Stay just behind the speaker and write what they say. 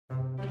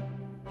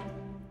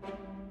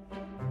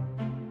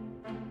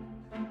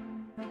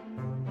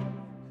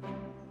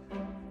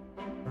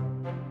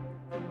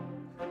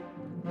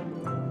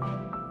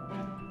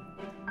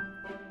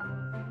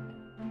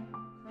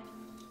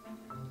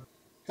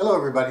Hello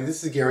everybody,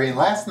 this is Gary, and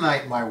last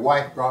night my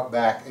wife brought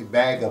back a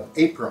bag of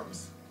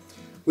Apriums,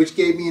 which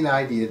gave me an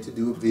idea to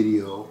do a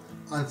video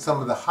on some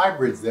of the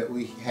hybrids that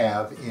we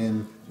have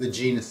in the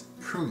genus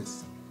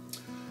Prunus.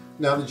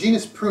 Now the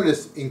genus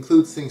Prunus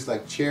includes things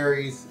like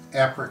cherries,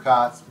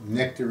 apricots,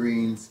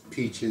 nectarines,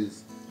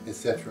 peaches,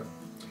 etc.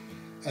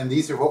 And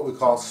these are what we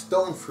call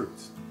stone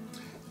fruits.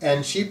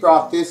 And she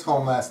brought this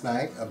home last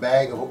night, a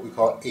bag of what we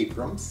call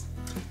Apriums.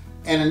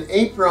 And an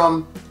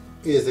Aprium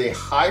is a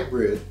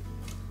hybrid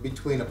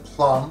between a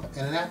plum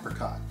and an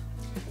apricot.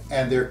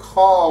 And they're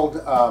called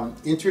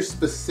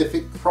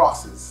interspecific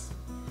crosses.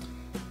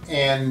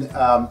 And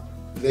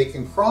they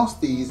can cross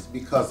these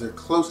because they're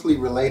closely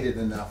related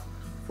enough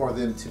for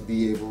them to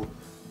be able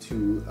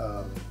to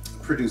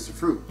produce a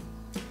fruit.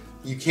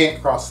 You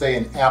can't cross, say,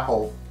 an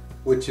apple,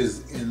 which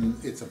is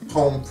it's a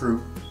pome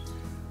fruit,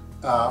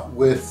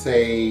 with,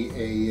 say,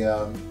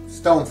 a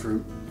stone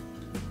fruit,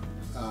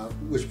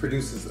 which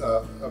produces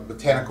a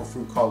botanical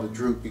fruit called a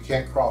drupe. You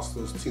can't cross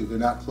those two. They're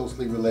not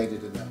closely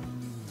related enough.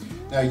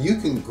 Now you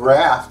can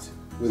graft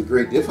with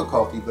great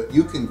difficulty, but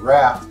you can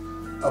graft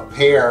a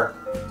pear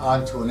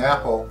onto an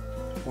apple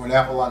or an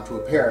apple onto a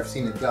pear. I've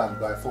seen it done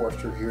by a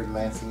forester here in the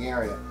Lansing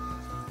area.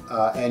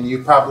 And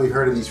you've probably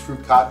heard of these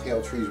fruit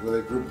cocktail trees where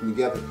they group them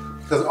together,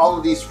 because all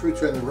of these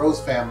fruits are in the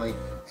rose family,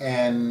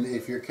 and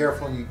if you're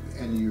careful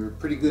and you're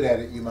pretty good at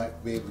it, you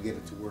might be able to get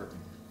it to work.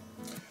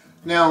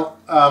 Now,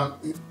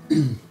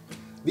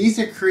 these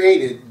are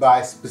created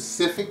by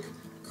specific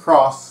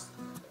crosses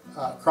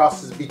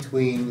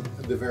between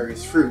the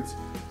various fruits,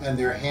 and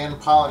they're hand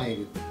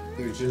pollinated.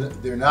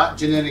 They're not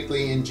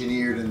genetically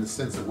engineered in the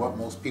sense of what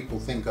most people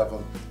think of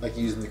them, like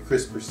using the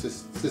CRISPR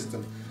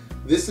system.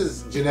 This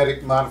is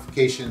genetic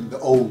modification the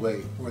old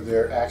way, where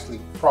they're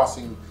actually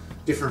crossing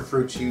different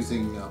fruits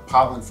using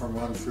pollen from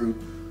one fruit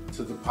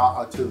to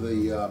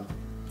the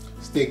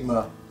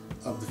stigma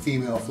of the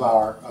female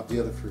flower of the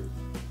other fruit.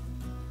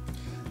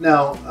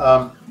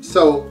 Now,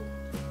 so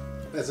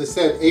as I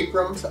said,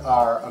 Apriums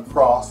are a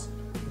cross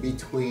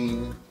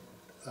between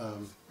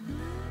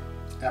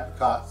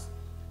apricots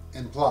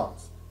and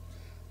plums.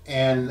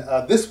 And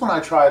this one I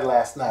tried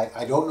last night.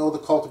 I don't know the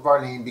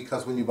cultivar name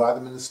because when you buy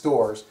them in the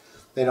stores,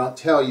 they don't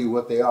tell you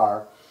what they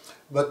are.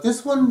 But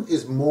this one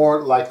is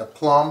more like a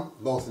plum,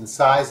 both in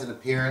size and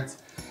appearance.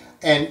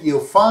 And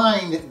you'll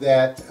find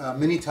that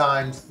many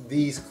times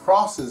these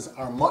crosses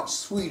are much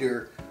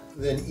sweeter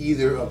than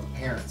either of the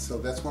parents. So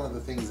that's one of the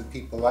things that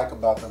people like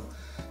about them.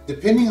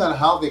 Depending on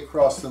how they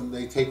cross them,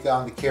 they take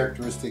down the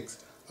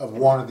characteristics of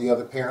one or the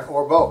other parent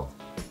or both.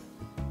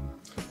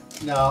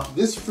 Now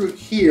this fruit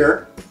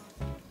here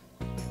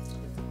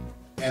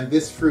and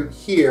this fruit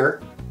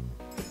here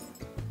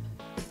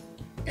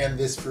and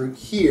this fruit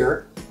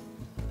here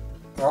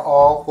are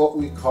all what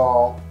we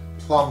call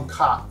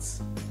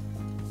Plumcots.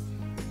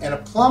 And a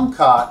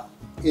Plumcot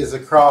is a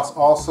cross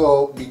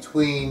also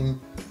between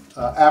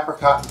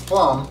apricot and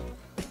plum,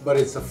 but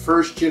it's a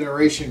first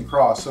generation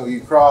cross. So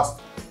you cross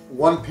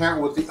one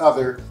parent with the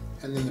other,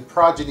 and then the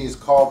progeny is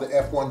called the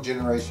F1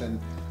 generation,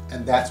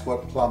 and that's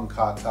what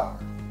Plumcots are.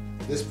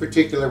 This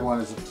particular one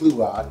is a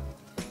Pluot,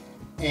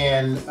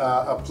 and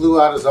a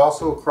Pluot is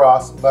also a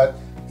cross, but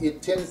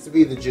it tends to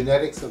be the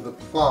genetics of the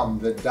plum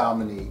that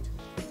dominate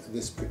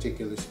this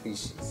particular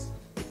species.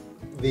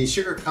 The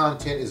sugar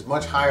content is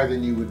much higher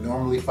than you would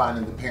normally find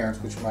in the parents,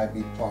 which might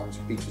be plums,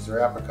 peaches, or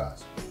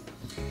apricots.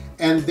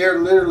 And there are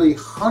literally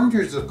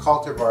hundreds of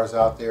cultivars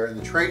out there in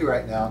the trade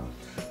right now,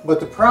 but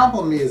the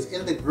problem is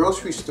in the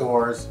grocery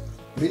stores,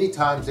 many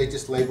times they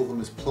just label them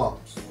as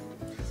plums.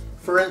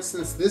 For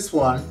instance, this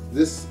one,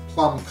 this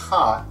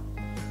Plumcot,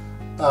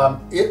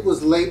 it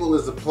was labeled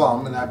as a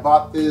plum, and I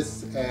bought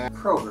this at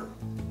Kroger.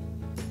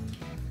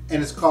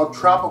 And it's called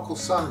Tropical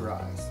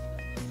Sunrise.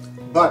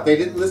 But they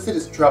didn't list it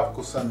as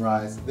Tropical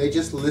Sunrise, they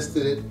just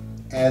listed it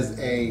as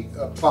a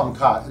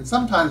Plumcot. And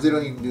sometimes they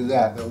don't even do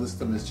that, they'll list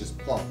them as just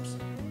plums.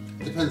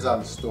 It depends on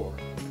the store.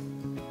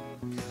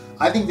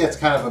 I think that's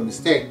kind of a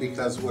mistake,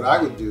 because what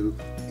I would do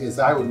is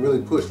I would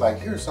really push, like,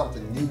 here's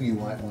something new you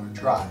might want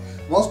to try.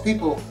 Most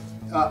people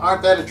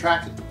aren't that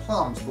attracted to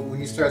plums, but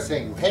when you start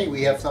saying, hey,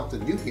 we have something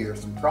new here,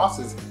 some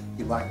crosses,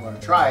 you might want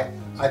to try it,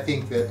 I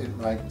think that it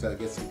might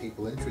get some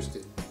people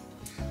interested.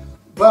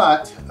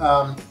 But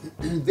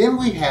then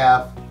we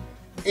have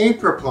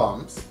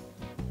Apriplums,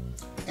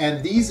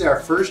 and these are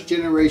first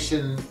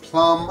generation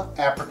plum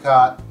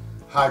apricot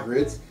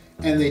hybrids,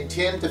 and they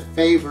tend to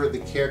favor the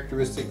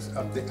characteristics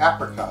of the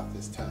apricot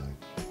this time.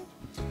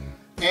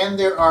 And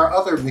there are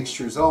other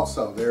mixtures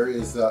also. There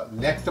is a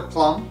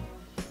Nectarplum,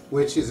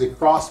 which is a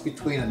cross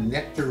between a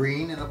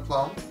nectarine and a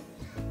plum.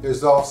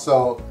 There's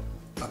also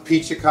a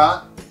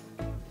Preachcot,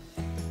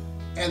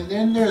 and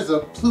then there's a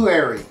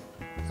Pluerry.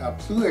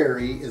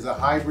 Pluerry is a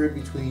hybrid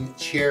between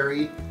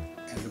cherry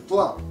and a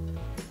plum.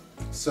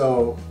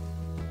 So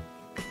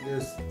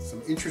there's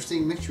some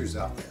interesting mixtures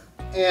out there.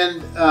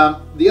 And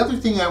the other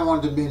thing I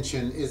wanted to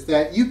mention is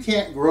that you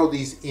can't grow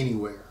these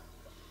anywhere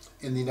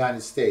in the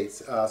United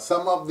States.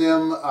 Some of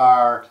them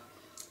are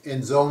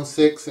in Zone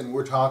 6, and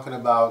we're talking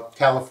about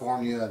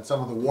California and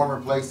some of the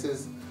warmer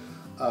places.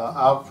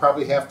 I'll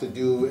probably have to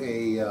do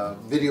a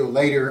video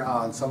later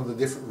on some of the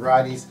different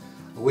varieties,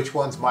 which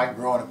ones might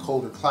grow in a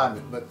colder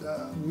climate, but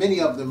many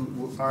of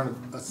them aren't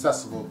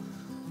accessible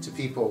to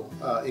people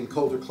in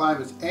colder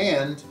climates,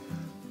 and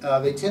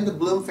they tend to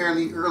bloom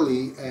fairly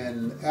early,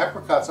 and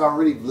apricots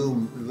already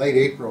bloom in late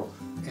April,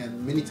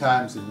 and many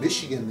times in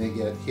Michigan they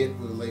get hit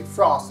with a late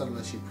frost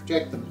unless you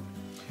protect them.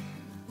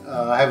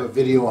 I have a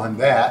video on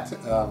that,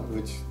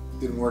 which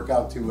didn't work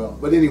out too well,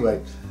 but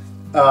anyway,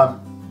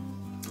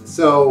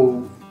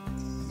 so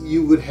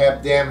you would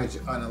have damage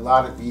on a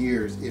lot of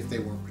years if they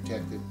weren't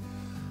protected.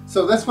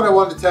 So that's what I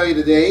wanted to tell you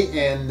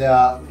today, and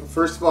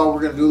first of all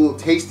we're going to do a little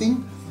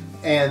tasting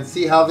and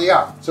see how they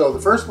are. So the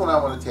first one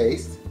I want to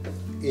taste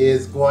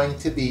is going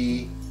to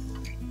be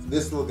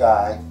this little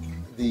guy,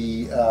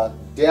 the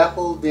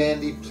Dapple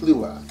Dandy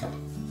Pluot.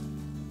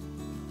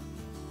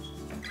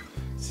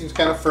 Seems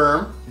kind of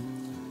firm.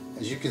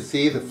 As you can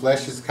see, the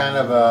flesh is kind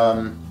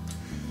of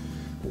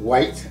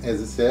white,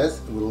 as it says,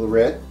 a little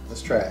red.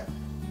 Let's try it.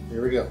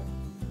 Here we go.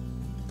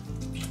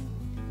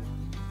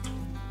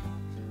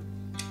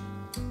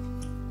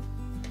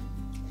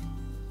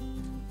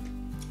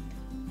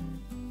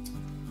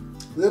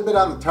 A little bit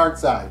on the tart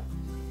side.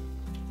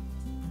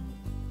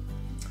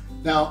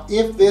 Now,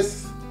 if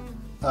this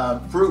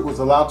fruit was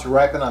allowed to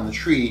ripen on the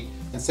tree,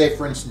 and say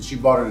for instance you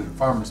bought it at the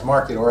farmer's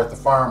market or at the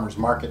farmer's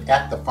market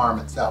at the farm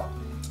itself,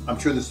 I'm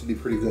sure this would be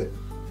pretty good.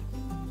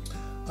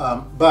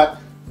 But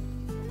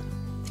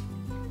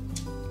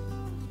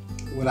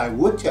what I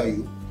would tell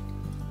you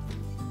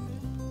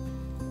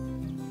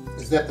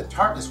is that the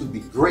tartness would be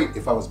great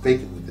if I was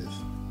baking with this.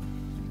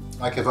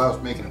 Like if I was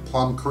making a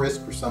plum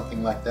crisp or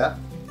something like that.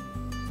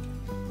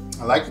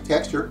 I like the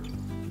texture,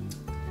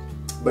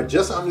 but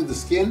just under the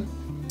skin,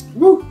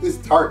 woo, it's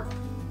tart.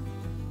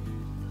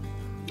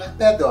 Not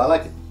bad though, I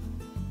like it.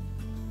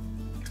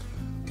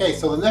 Okay,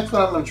 so the next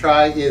one I'm going to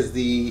try is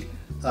the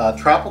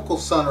Tropical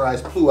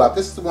Sunrise Pluot.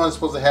 This is the one that's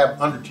supposed to have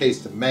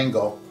undertaste of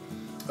mango.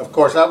 Of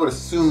course, I would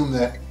assume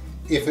that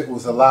if it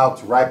was allowed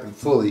to ripen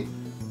fully,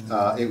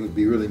 it would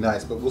be really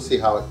nice, but we'll see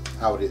how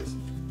it is.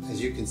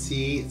 As you can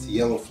see, it's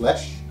yellow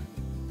flesh,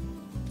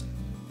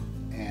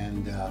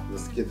 and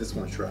let's give this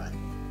one a try.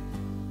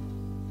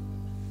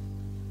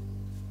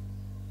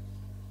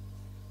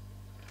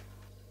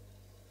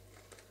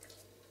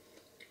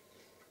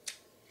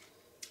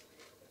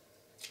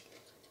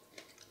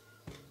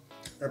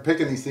 They're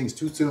picking these things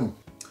too soon.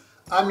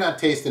 I'm not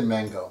tasting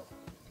mango.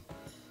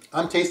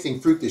 I'm tasting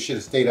fruit that should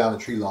have stayed on the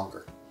tree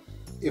longer.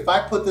 If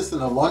I put this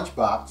in a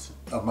lunchbox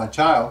of my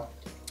child,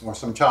 or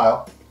some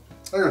child,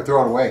 they're gonna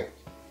throw it away.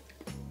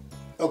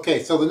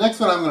 Okay, so the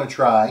next one I'm gonna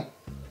try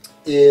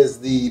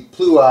is the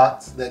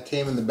Pluots that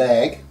came in the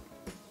bag.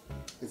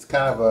 It's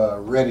kind of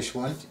a reddish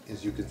one,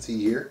 as you can see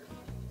here.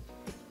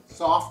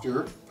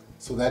 Softer,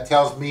 so that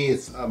tells me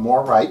it's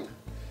more ripe.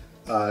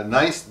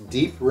 Nice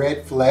deep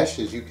red flesh,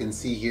 as you can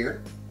see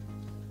here.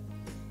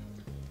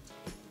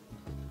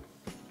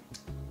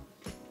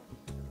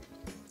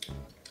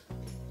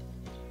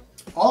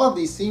 All of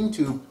these seem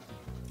to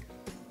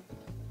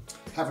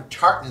have a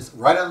tartness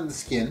right under the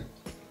skin.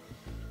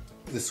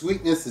 The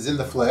sweetness is in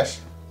the flesh.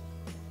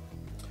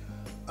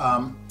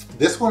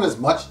 This one is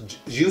much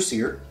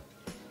juicier.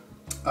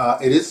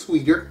 It is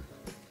sweeter,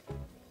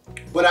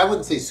 but I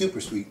wouldn't say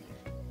super sweet.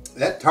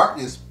 That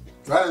tartness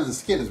right under the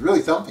skin is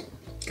really something.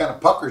 Kind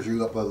of puckers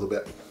you up a little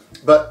bit,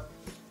 but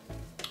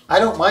I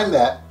don't mind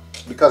that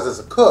because as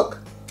a cook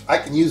I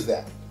can use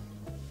that.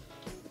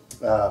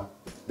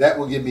 That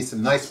will give me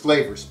some nice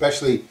flavor,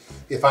 especially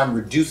if I'm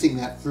reducing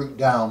that fruit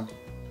down.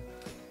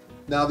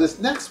 Now this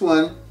next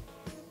one,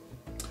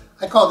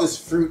 I call this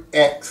Fruit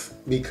X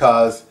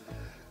because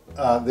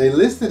they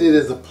listed it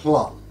as a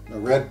plum, a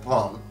red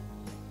plum,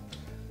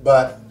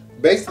 but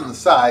based on the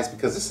size,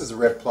 because this is a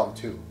red plum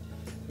too,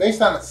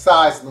 based on its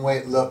size and the way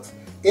it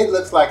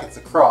looks like it's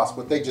a cross,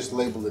 but they just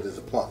labeled it as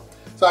a plum.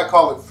 So I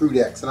call it Fruit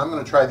X, and I'm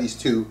going to try these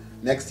two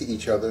next to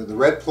each other, the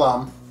red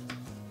plum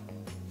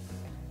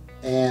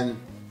and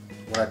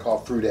what I call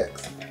Fruit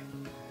X.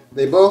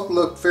 They both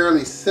look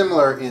fairly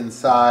similar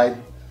inside.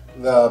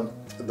 The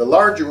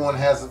larger one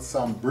has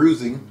some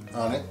bruising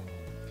on it.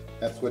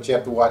 That's what you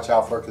have to watch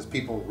out for because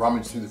people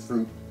rummage through the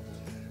fruit.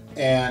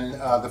 And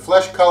the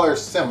flesh color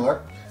is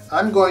similar.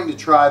 I'm going to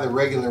try the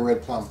regular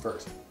red plum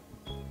first.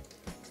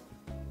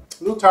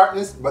 A little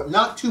tartness, but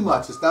not too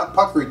much. It's not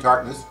puckery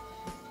tartness.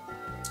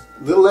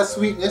 A little less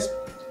sweetness,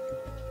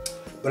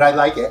 but I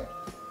like it.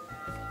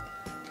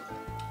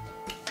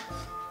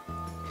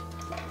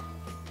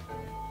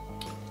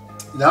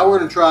 Now we're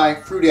going to try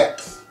Fruit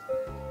X.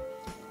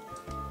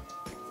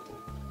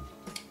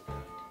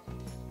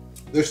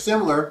 They're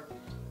similar.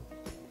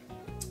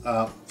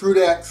 Fruit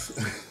X,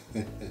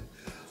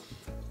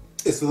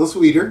 it's a little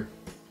sweeter.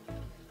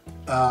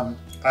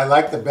 I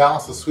like the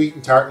balance of sweet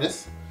and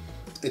tartness.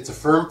 It's a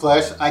firm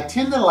flesh. I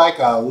tend to like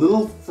a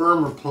little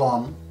firmer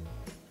plum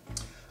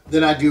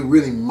than I do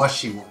really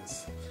mushy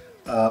ones.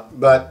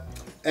 But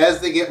as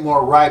they get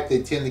more ripe,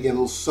 they tend to get a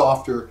little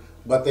softer,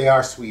 but they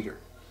are sweeter.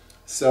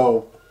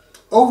 So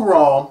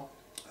overall,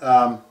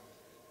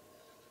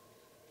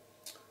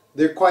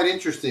 they're quite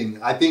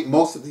interesting. I think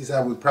most of these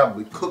I would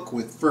probably cook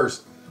with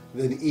first,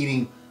 than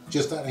eating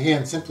just out of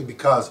hand, simply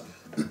because,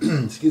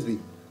 excuse me,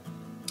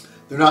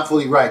 they're not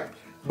fully ripe.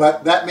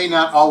 But that may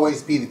not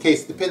always be the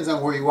case. It depends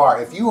on where you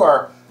are. If you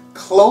are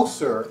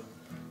closer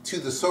to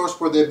the source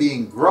where they're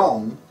being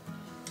grown,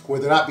 where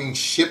they're not being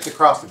shipped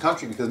across the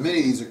country, because many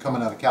of these are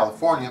coming out of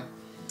California,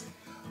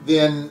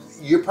 then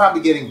you're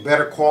probably getting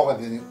better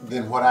quality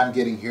than what I'm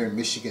getting here in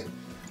Michigan.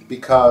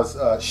 Because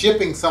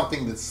shipping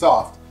something that's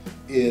soft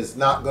is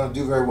not going to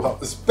do very well,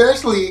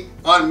 especially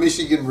on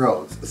Michigan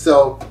roads.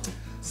 So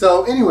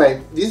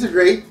anyway, these are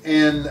great,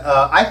 and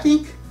I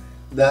think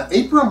the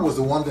Aprium was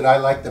the one that I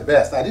liked the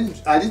best. I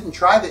didn't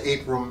try the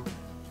Aprium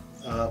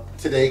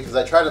today because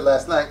I tried it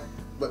last night,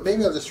 but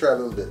maybe I'll just try a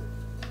little bit,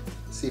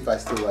 see if I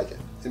still like it.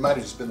 It might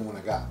have just been the one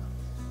I got.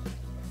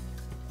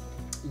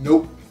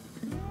 Nope.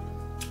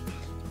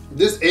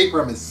 This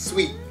Aprium is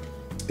sweet.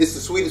 It's the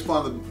sweetest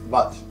one of the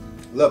bunch.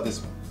 Love this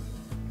one.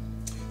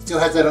 Still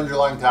has that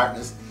underlying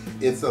tartness.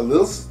 It's a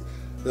little,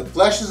 the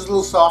flesh is a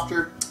little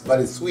softer, but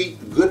it's sweet,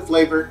 good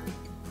flavor.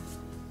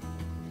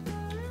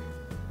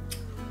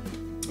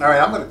 All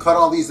right, I'm going to cut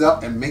all these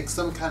up and make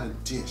some kind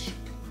of dish.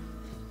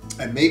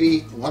 And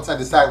maybe once I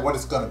decide what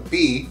it's going to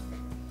be,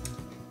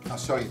 I'll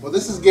show you. Well,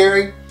 this is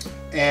Gary,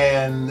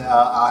 and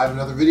I'll have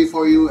another video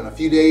for you in a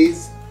few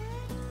days.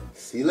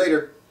 See you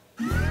later.